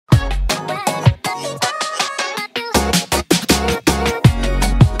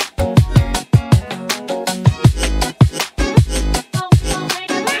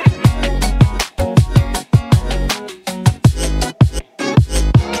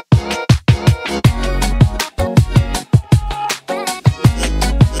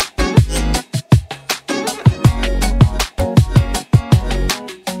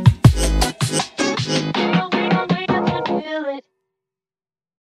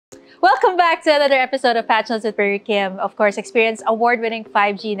Welcome back to another episode of Patch Notes with Burgerkim. Of course, experience award-winning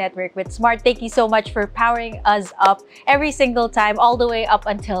 5G network with Smart. Thank you so much for powering us up every single time, all the way up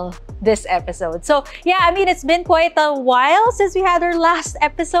until this episode. So yeah, I mean, it's been quite a while since we had our last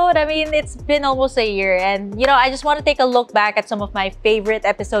episode. I mean, it's been almost a year, and you know, I just want to take a look back at some of my favorite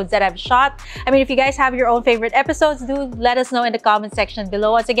episodes that I've shot. I mean, if you guys have your own favorite episodes, do let us know in the comment section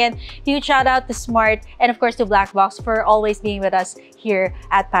below. Once again, huge shout out to Smart and of course to Black Box for always being with us here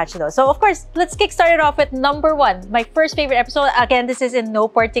at Patch Notes. So of course, let's kick started off with number one, my first favorite episode. Again, this is in no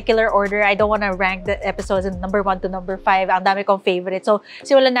particular order. I don't want to rank the episodes in number 1 to number 5. Ang dami kong favorite. So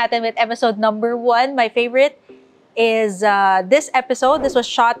simulan natin with episode number 1. My favorite is this episode. This was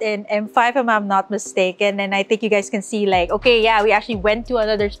shot in M5 if I'm not mistaken, and I think you guys can see like, okay, yeah, we actually went to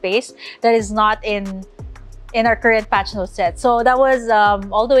another space that is not in our current Patch Notes set. So that was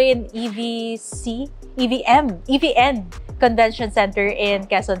all the way in EVN Convention Center in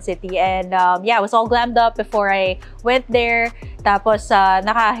Quezon City, and yeah, I was all glammed up before I went there. Tapos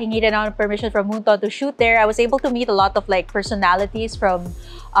nakahingi din ako ng permission from Munto to shoot there. I was able to meet a lot of like personalities from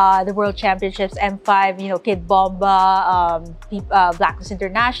the World Championships, M5, you know, Kid Bomba, Blacklist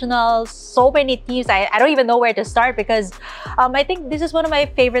International, so many teams. I don't even know where to start because I think this is one of my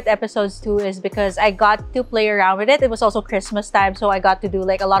favorite episodes too, is because I got to play around with it. It was also Christmas time, so I got to do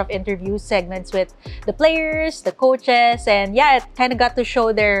like a lot of interview segments with the players, the coaches, and yeah, it kind of got to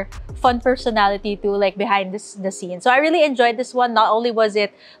show their fun personality too, like behind the scenes. So I really enjoyed this one. Not only was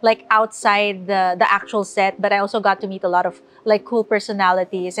it like outside the actual set, but I also got to meet a lot of like cool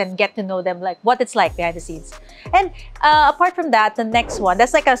personalities and get to know them, like what it's like behind the scenes. And apart from that, the next one,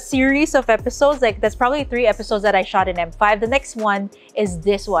 that's like a series of episodes. Like that's probably 3 episodes that I shot in M5. The next one is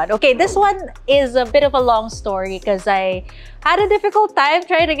this one. Okay, this one is a bit of a long story because I had a difficult time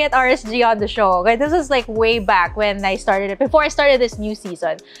trying to get RSG on the show. Okay, this is like way back when I started it, before I started this new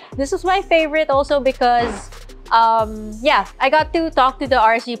season. This was my favorite also because yeah, I got to talk to the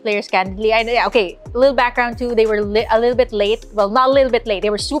RSG players candidly. Okay, a little background too. They were a little bit late. Well, not a little bit late. They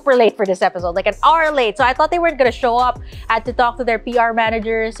were super late for this episode, like an hour late. So I thought they weren't gonna show up. I had to talk to their PR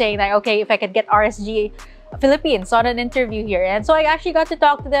manager saying like, okay, if I could get RSG Philippines on an interview here. And so I actually got to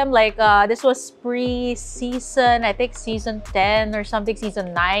talk to them like this was pre-season, I think season 10 or something,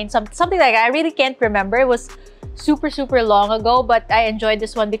 season 9, something like that. I really can't remember. It was super long ago, but I enjoyed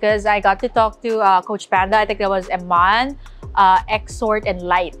this one because I got to talk to Coach Panda. I think that was Eman, Exort, and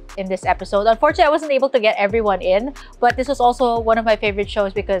Light in this episode. Unfortunately, I wasn't able to get everyone in, but this was also one of my favorite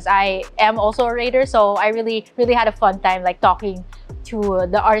shows because I am also a Raider, so I really had a fun time like talking to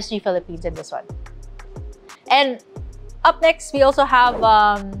the RSG Philippines in this one. And up next, we also have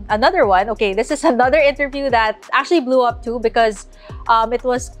another one. Okay, this is another interview that actually blew up too because it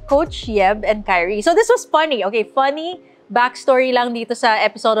was Coach Yeb and Kyrie. So this was funny. Okay, funny backstory lang dito sa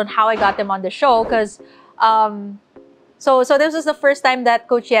episode on how I got them on the show because so this was the first time that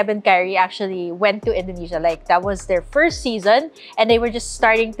Coach Yeb and Kyrie actually went to Indonesia. Like that was their first season, and they were just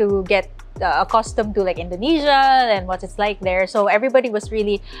starting to get accustomed to like Indonesia and what it's like there. So everybody was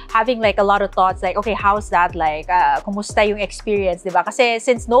really having like a lot of thoughts like, okay, how's that like? Kumusta yung experience, diba? Kasi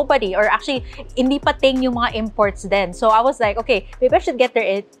since nobody, or actually hindi pa ting yung mga imports then. So I was like, okay, maybe I should get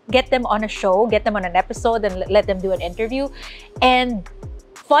them on a show, get them on an episode and let them do an interview. And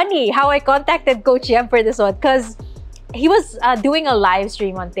funny how I contacted Coach Yem for this one because he was doing a live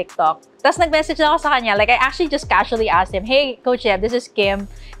stream on TikTok. Tapos nag-message na ako sa kanya. Like, I actually just casually asked him, hey, Coach Yeb, this is Kim.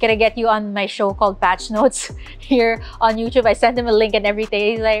 Can I get you on my show called Patch Notes here on YouTube? I sent him a link and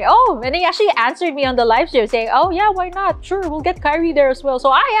everything. He's like, oh, and he actually answered me on the live stream saying, oh, yeah, why not? Sure, we'll get Kyrie there as well. So,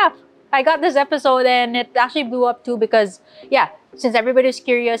 yeah, I got this episode and it actually blew up too because, yeah, since everybody was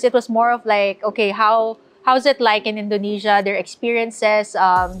curious, it was more of like, okay, how's it like in Indonesia, their experiences.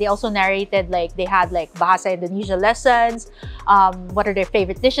 They also narrated like they had like Bahasa Indonesia lessons. What are their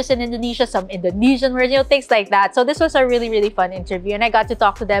favorite dishes in Indonesia? Some Indonesian words, you know, things like that. So this was a really fun interview, and I got to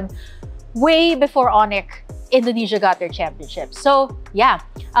talk to them way before Onic Indonesia got their championship. So yeah,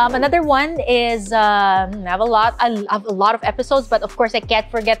 another one is I have a lot of episodes, but of course I can't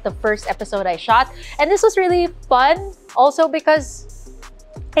forget the first episode I shot, and this was really fun also because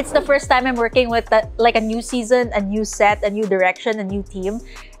it's the first time I'm working with like a new season, a new set, a new direction, a new team.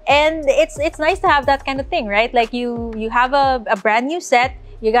 And it's nice to have that kind of thing, right? Like you have a brand new set,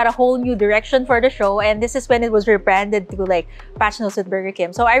 you got a whole new direction for the show, and this is when it was rebranded to like Patch Notes with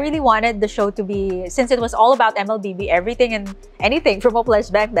Burgerkim. So I really wanted the show to be, since it was all about MLBB, everything and anything from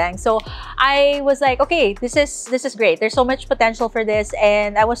Opala's Bang Bang. So I was like, okay, this is great. There's so much potential for this,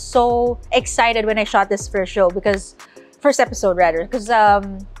 and I was so excited when I shot this first show because first episode rather, because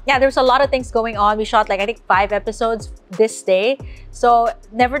yeah, there was a lot of things going on. We shot like I think 5 episodes this day. So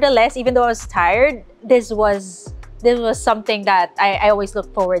nevertheless, even though I was tired, this was something that I always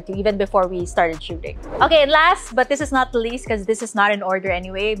look forward to even before we started shooting. Okay, and last, but this is not the least, because this is not in order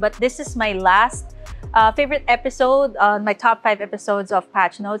anyway, but this is my last favorite episode on my top 5 episodes of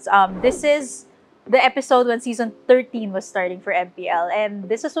Patch Notes. This is the episode when season 13 was starting for MPL, and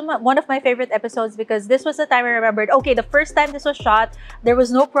this is one of my favorite episodes because this was the time I remembered, okay, the first time this was shot, there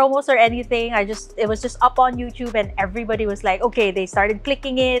was no promos or anything. It was just up on YouTube, and everybody was like, okay, they started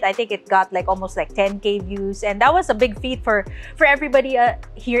clicking it. I think it got like almost like 10K views, and that was a big feat for everybody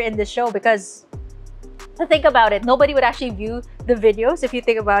here in the show, because to think about it, nobody would actually view the videos. If you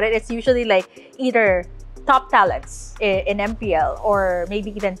think about it, it's usually like either top talents in MPL or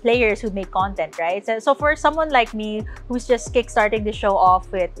maybe even players who make content, right? So for someone like me who's just kickstarting the show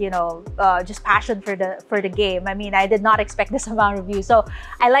off with, you know, just passion for the game, I mean, I did not expect this amount of views. So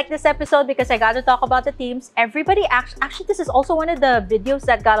I like this episode because I got to talk about the teams. Everybody actually, this is also one of the videos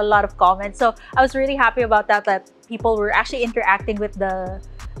that got a lot of comments. So I was really happy about that people were actually interacting with the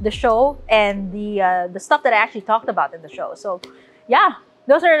show and the stuff that I actually talked about in the show. So yeah,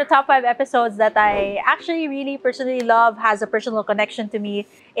 those are the top 5 episodes that I actually really personally love, has a personal connection to me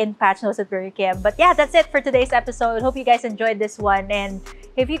in Patch Notes at Burgerkim. But yeah, that's it for today's episode. Hope you guys enjoyed this one, and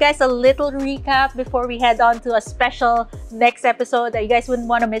give you guys a little recap before we head on to a special next episode that you guys wouldn't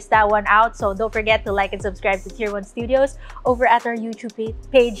want to miss that one out. So don't forget to like and subscribe to Tier 1 Studios over at our YouTube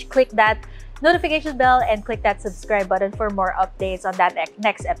page. Click that notification bell and click that subscribe button for more updates on that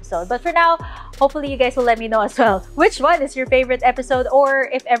next episode. But for now, hopefully you guys will let me know as well which one is your favorite episode, or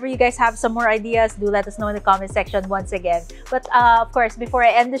if ever you guys have some more ideas, do let us know in the comment section once again. But of course, before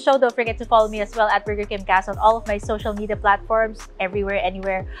I end the show, don't forget to follow me as well at BurgerKimCast on all of my social media platforms, everywhere,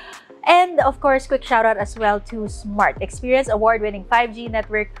 anywhere. And of course, quick shout out as well to Smart. Experience award-winning 5G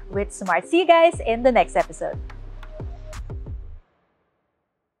network with Smart. See you guys in the next episode.